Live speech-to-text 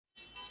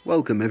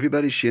Welcome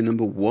everybody, Shir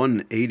number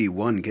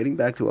 181, getting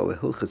back to our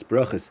Hilchas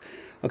Brachas.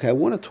 Okay, I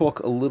want to talk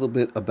a little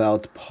bit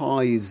about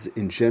pies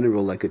in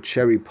general, like a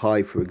cherry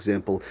pie, for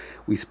example.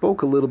 We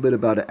spoke a little bit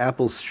about an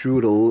apple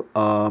strudel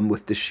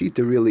with the shita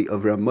really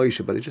of Rav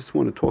Moshe, but I just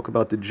want to talk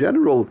about the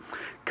general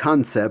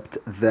concept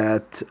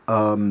that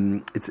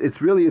it's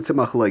a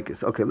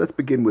machlokes. Okay, let's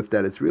begin with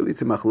that. It's a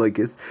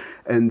machlokes,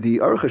 and the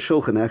Aruch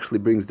HaShulchan actually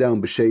brings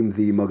down b'shem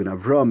the Magen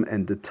Avram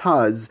and the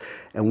Taz,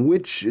 and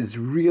which is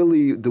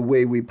really the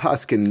way we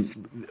paskin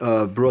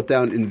brought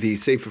down in the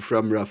Sefer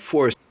from Rav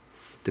Forst,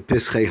 the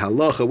Pischei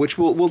Halacha, which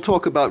we'll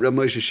talk about Rav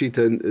Moshe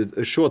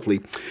Shita shortly.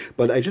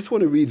 But I just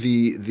want to read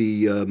the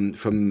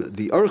from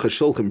the Aruch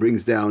HaShulchan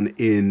brings down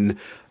in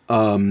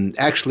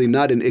actually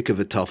not in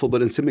Ikav Tafel,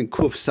 but in Siman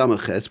Kuf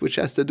Samaches, which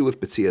has to do with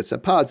Betzias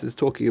Apaz. It's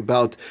talking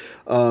about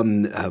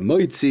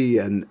Moitzi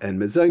and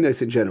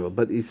Mezainis in general.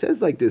 But he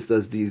says like this,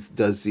 does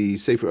the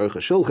Sefer Aruch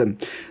HaShulchan,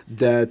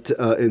 that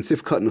in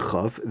Sifkat and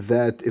Chav,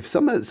 that if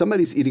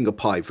somebody's eating a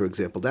pie, for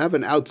example, they have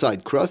an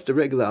outside crust, a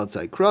regular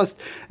outside crust,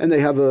 and they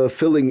have a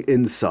filling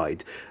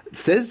inside.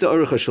 Says the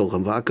Aruch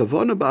HaShulchan,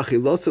 "Va'akavana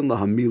b'achilosan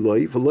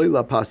lahamiloi v'loi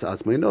lapas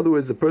asma." In other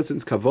words, the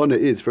person's kavana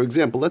is, for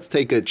example, let's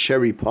take a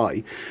cherry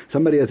pie.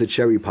 Somebody has a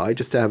cherry pie,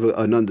 just to have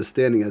an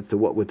understanding as to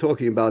what we're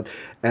talking about.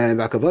 And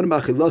va'akavana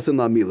b'achilosan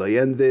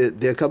lahamiloi, and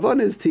their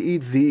kavana is to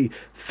eat the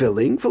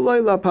filling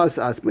v'loi lapas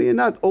asma, and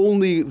not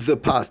only the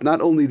pas,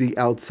 not only the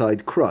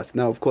outside crust.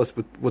 Now, of course,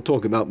 we're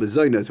talking about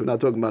mezainas. We're not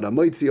talking about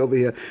amoitzi over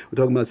here. We're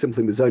talking about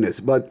simply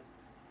mezainas, but.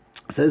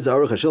 Says the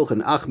Aruch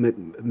HaShulchan, Ach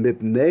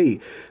mipnei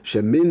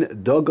shemin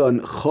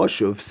dagan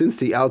choshuv, since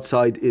the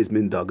outside is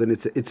min dagan,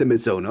 it's a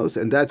mizonos,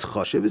 and that's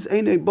choshuv, is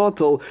ein a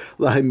bottle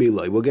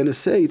lahemiloi. We're going to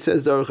say, it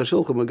says the Aruch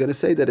HaShulchan, we're going to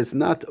say that it's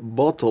not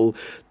bottle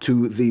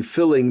to the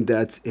filling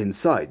that's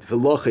inside. So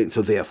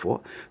therefore,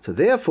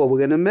 we're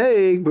going to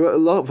make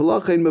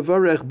v'lachein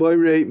mevarech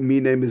boirei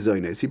mine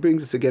mizonos. He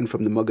brings this again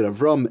from the Magen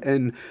Avram,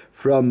 and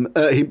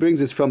he brings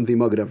this from the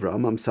Magen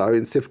Avram, in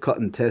Sifkat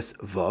and Tes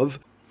Vav.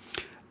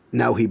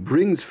 Now he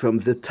brings from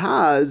the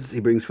Taz,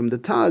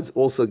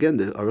 also again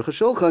the Aruch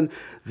HaShulchan,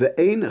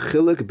 ve'ein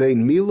chilek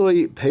bein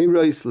miloi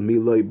peiros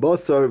miloi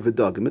basar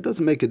v'dagim. It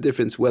doesn't make a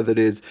difference whether it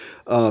is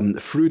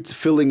fruit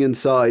filling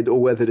inside or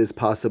whether it is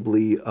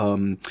possibly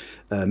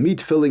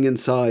meat filling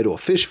inside or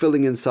fish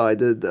filling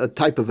inside, a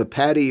type of a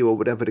patty or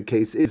whatever the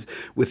case is,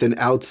 with an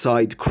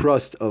outside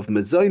crust of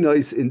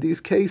mezainos. In these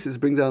cases,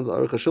 brings down the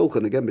Aruch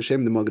HaShulchan, again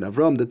b'shem the Magen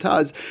Avram, the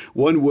Taz,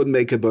 one would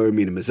make a bar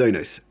mina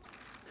mezainos.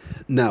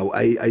 Now,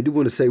 I do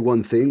want to say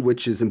one thing,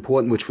 which is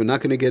important, which we're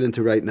not going to get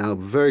into right now, a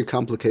very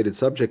complicated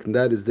subject, and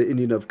that is the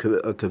Indian of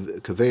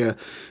Kaveya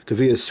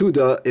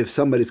Suda. If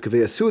somebody's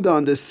Kaveya Suda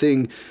on this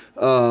thing,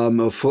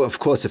 of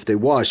course, if they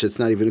wash, it's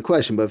not even a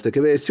question, but if they're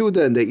Kaveya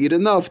Suda and they eat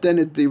enough,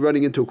 then they're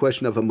running into a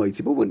question of a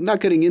Maitzi. But we're not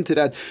getting into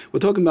that. We're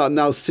talking about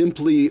now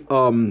simply...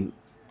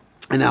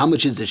 and how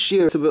much is the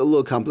shear? It's a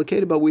little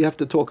complicated, but we have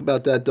to talk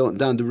about that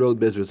down the road,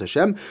 Bezras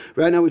Hashem.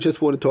 Right now, we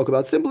just want to talk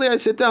about simply, I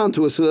sit down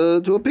to a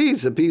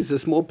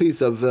small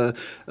piece of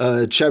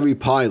cherry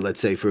pie, let's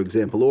say, for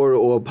example,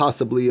 or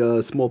possibly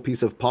a small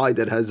piece of pie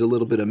that has a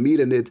little bit of meat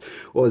in it,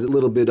 or a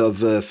little bit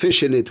of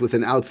fish in it with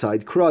an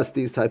outside crust,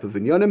 these type of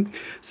inyanim.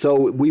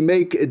 So we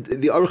make,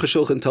 the Aruch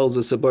HaShulchan tells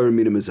us, a bar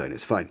mina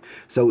mezainis, fine.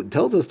 So it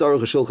tells us the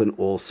Aruch HaShulchan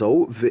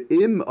also,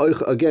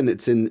 again,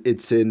 it's in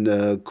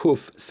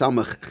Kuf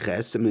Samach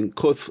Ches,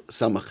 Kuf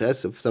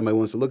Samaches, if somebody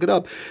wants to look it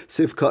up,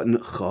 Sifkat and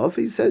Chav,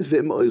 he says,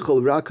 V'im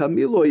oichel rak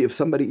hamiloi, if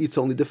somebody eats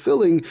only the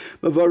filling,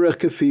 mavarech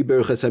kafi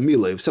berches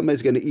hamiloi. If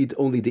somebody's going to eat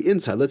only the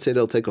inside, let's say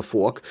they'll take a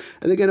fork,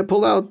 and they're going to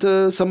pull out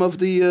some of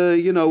the,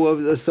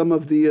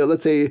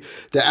 let's say,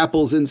 the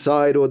apples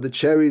inside, or the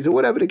cherries, or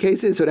whatever the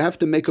case is, so they have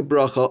to make a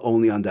bracha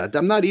only on that.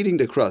 I'm not eating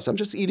the crust, I'm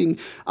scraping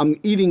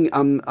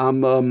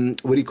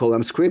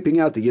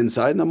out the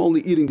inside, and I'm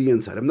only eating the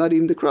inside. I'm not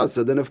eating the crust,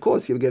 so then of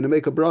course you're going to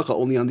make a bracha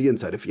only on the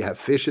inside. If you have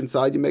fish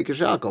inside, you make a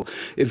shakal.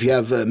 If you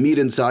have meat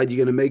inside, you're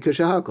going to make a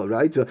shakal,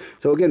 right?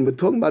 So again, we're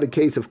talking about a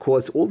case, of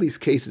course, all these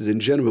cases in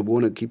general, we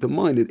want to keep in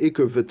mind in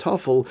Iker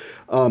v'Tafel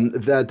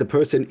that the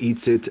person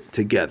eats it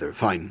together.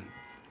 Fine.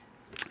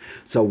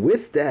 So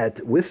with that,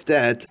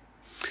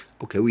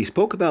 okay, we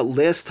spoke about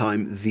last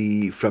time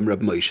from Rav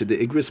Moshe,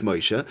 the Igris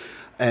Moshe,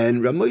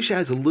 and Rav Moshe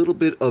has a little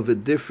bit of a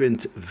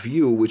different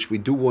view, which we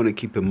do want to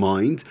keep in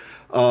mind,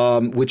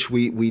 which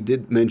we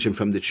did mention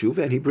from the Tshuva,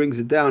 and he brings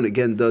it down,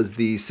 again, does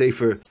the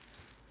Sefer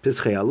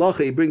Pischei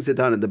Halacha, he brings it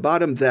down at the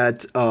bottom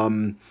that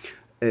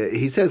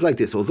he says like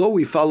this: although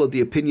we follow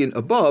the opinion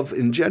above,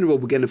 in general,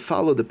 we're going to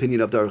follow the opinion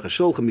of the Aruch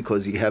HaShulchan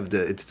because you have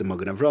it's the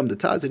Magen Avram, the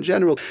Taz in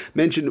general.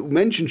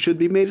 Mention should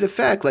be made a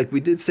fact, like we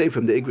did say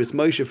from the Igris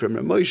Moshe, from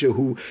Rav Moshe,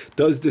 who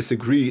does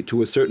disagree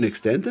to a certain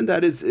extent, and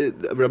that is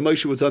Rav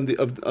Moshe was of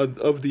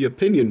the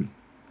opinion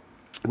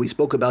We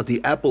spoke about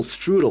the apple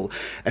strudel,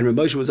 and Rav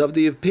Moshe was of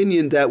the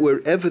opinion that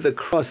wherever the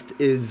crust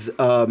is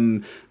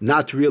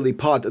not really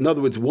part, in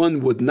other words,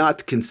 one would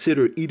not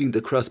consider eating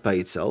the crust by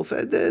itself.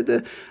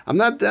 I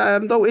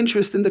have no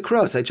interest in the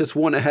crust. I just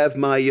want to have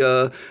my,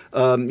 the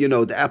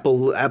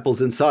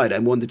apples inside. I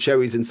want the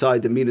cherries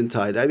inside, the meat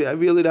inside. I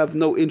really have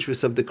no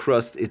interest of the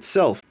crust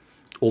itself.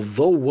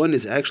 Although one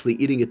is actually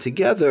eating it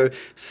together,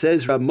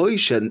 says Rav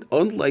Moshe,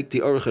 unlike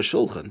the Aruch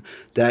HaShulchan,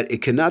 that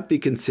it cannot be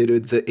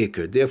considered the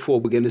Iker. Therefore,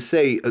 we're going to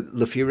say,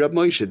 Lefi Rav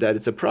Moshe, that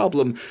it's a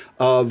problem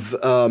of,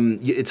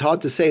 it's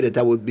hard to say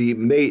that would be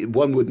made,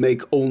 one would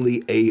make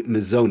only a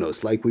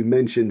mezonos, like we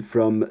mentioned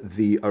from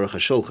the Aruch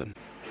HaShulchan.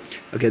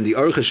 Again, the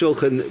Aruch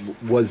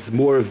HaShulchan was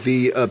more of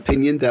the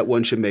opinion that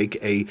one should make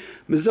a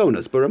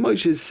mezonos. But Rav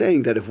Moshe is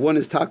saying that if one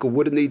is taka,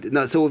 wouldn't eat.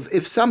 Now, so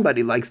if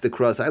somebody likes the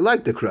crust, I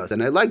like the crust,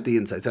 and I like the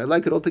inside, so I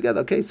like it all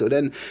together. Okay, so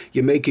then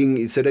you're making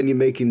the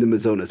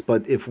mezonos.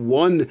 But if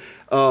one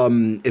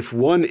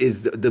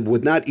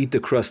would not eat the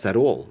crust at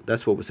all,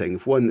 that's what we're saying.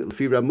 If one,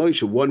 Rav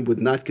Moshe, one would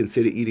not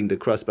consider eating the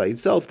crust by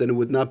itself, then it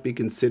would not be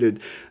considered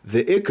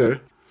the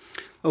ikar.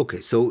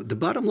 Okay, so the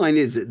bottom line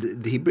is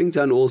he brings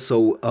down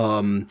also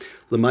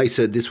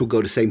Lamaisa. This will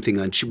go the same thing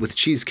on with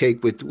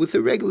cheesecake with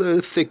a regular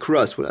thick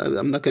crust.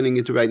 I'm not getting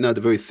into right now the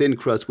very thin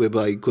crust,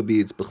 whereby it could be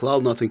it's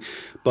bechlal nothing,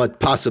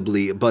 but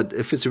possibly. But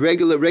if it's a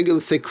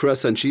regular thick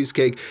crust on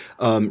cheesecake,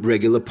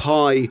 regular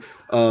pie.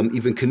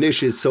 Even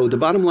knishes. So the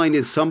bottom line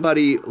is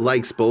somebody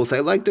likes both. I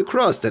like the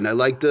crust and I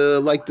like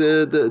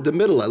the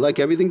middle. I like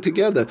everything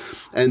together,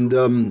 and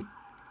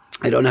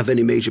I don't have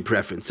any major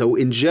preference. So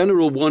in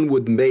general, one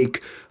would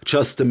make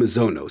just the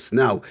mezonos.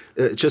 Now,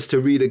 just to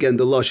read again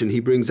the Lashon, he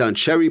brings down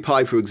cherry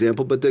pie, for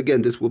example, but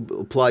again, this will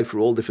apply for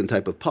all different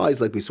type of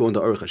pies, like we saw in the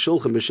Aruch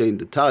HaShulchan, B'Shein,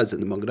 the Taz,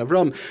 and the Magen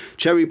Avram,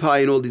 cherry pie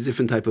and all these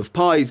different type of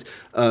pies,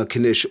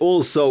 knish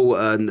also,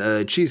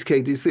 and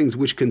cheesecake, these things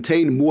which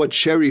contain more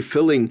cherry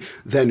filling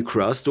than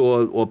crust,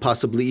 or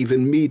possibly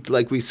even meat,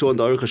 like we saw in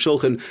the Aruch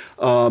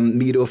HaShulchan,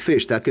 meat or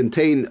fish, that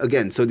contain,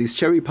 again, so these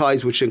cherry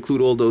pies, which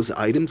include all those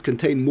items,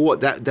 contain more,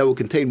 that will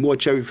contain more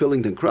cherry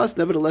filling than crust,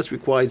 nevertheless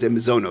requires a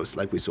mezonos,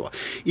 like we saw.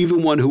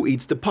 Even one who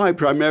eats the pie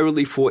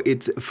primarily for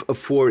its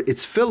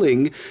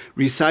filling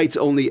recites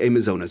only a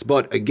mezonos.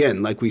 But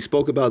again, like we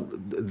spoke about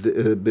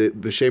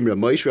B'Shem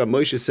Rav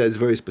Moshe says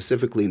very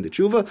specifically in the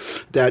Tshuva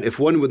that if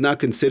one would not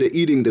consider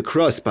eating the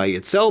crust by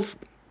itself.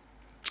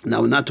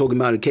 Now, we're not talking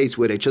about a case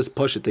where they just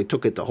push it, they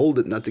took it to hold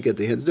it, not to get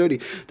their hands dirty.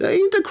 They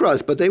eat the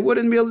crust, but they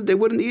wouldn't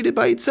eat it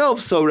by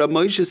itself. So Rav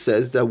Moshe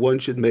says that one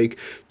should make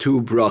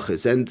two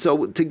brachas. And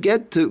so to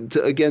get to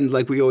again,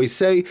 like we always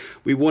say,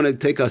 we want to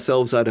take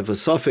ourselves out of a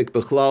suffix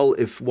bechlal.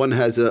 If one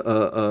has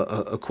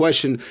a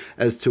question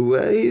as to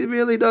he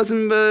really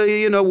doesn't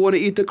want to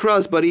eat the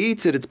crust, but he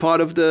eats it. It's part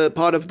of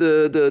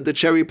the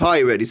cherry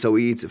pie already, so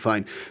he eats it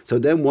fine. So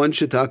then one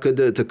should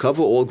to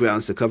cover all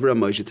grounds, to cover Rav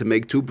Moshe, to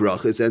make two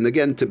brachas, and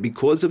again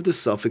because of the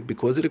suffix,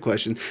 because of the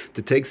question,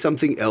 to take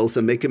something else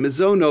and make a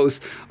mezonos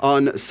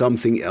on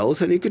something else,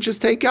 and he could just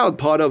take out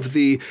part of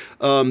the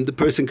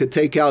person could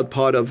take out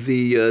part of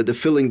the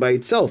filling by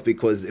itself,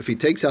 because if he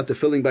takes out the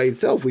filling by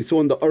itself, we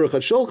saw in the Aruch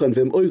HaShulchan,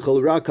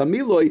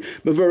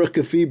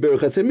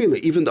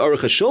 even the Aruch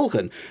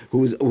HaShulchan,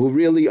 who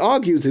really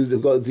argues, who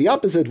goes the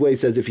opposite way,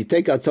 says if you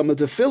take out some of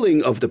the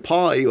filling of the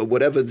pie or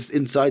whatever's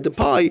inside the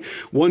pie,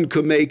 one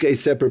could make a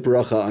separate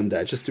bracha on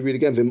that. Just to read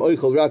again,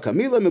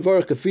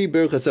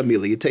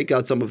 you take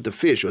out some of the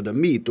fish or the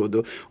meat or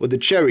the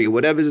cherry or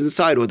whatever's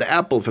inside, or the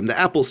apple from the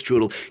apple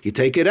strudel, you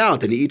take it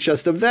out and you eat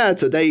just of that,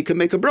 so that you can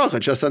make a bracha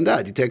just on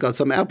that. You take out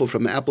some apple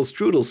from the apple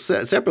strudel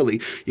separately,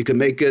 you can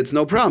make it's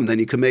no problem, then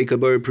you can make a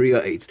bar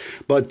priya eitz.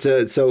 But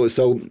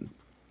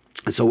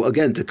so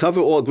again, to cover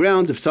all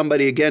grounds, if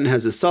somebody again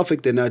has a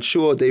suffix, they're not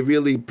sure, they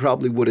really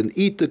probably wouldn't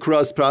eat the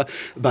crust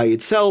by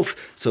itself.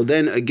 So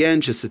then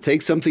again, just to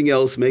take something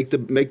else, make the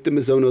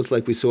mezonos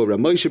like we saw Rav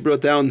Moshe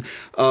brought down,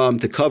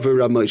 to cover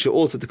Rav Moshe,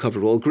 also to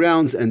cover all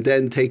grounds, and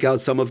then take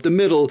out some of the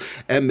middle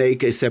and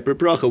make a separate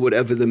bracha,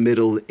 whatever the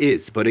middle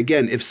is. But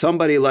again, if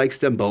somebody likes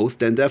them both,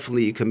 then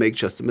definitely you can make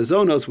just the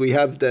mezonos. We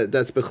have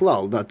that's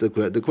bechlal, not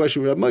the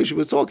question Rav Moshe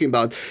was talking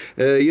about,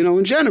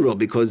 in general,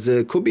 because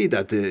it could be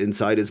that the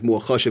inside is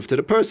more chashiv to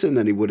the person,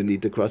 then he wouldn't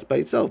eat the crust by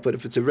itself. But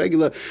if it's a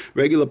regular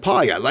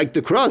pie, I like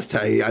the crust,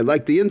 I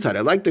like the inside,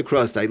 I like the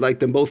crust, I like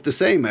them both the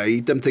same, I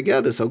eat them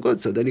together, so good.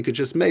 So then you could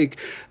just make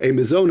a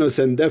mezonos,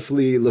 and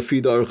definitely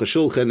Lafid Aruch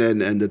HaShulchan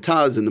and the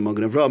Taz and the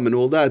Magen Avram and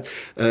all that,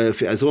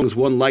 as long as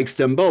one likes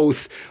them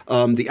both,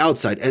 the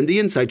outside and the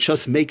inside,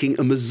 just making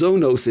a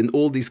mezonos in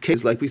all these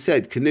cases, like we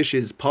said,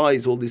 knishes,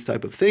 pies, all these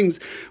type of things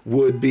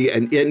would be,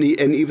 and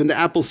even the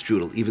apple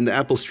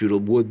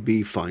strudel would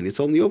be fine. It's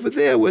only over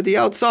there where the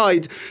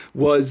outside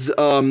was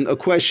a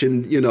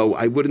question,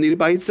 I wouldn't eat it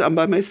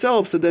by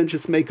myself, so then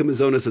just make a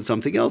mezonos of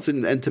something else,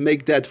 and to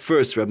make that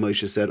first, Rav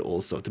Moshe said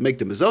also, to make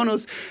the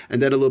mezonos,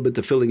 and then a little bit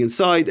the filling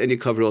inside, and you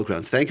cover all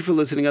grounds. Thank you for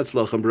listening.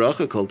 Atzlach and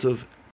Baraka, Kol Tov.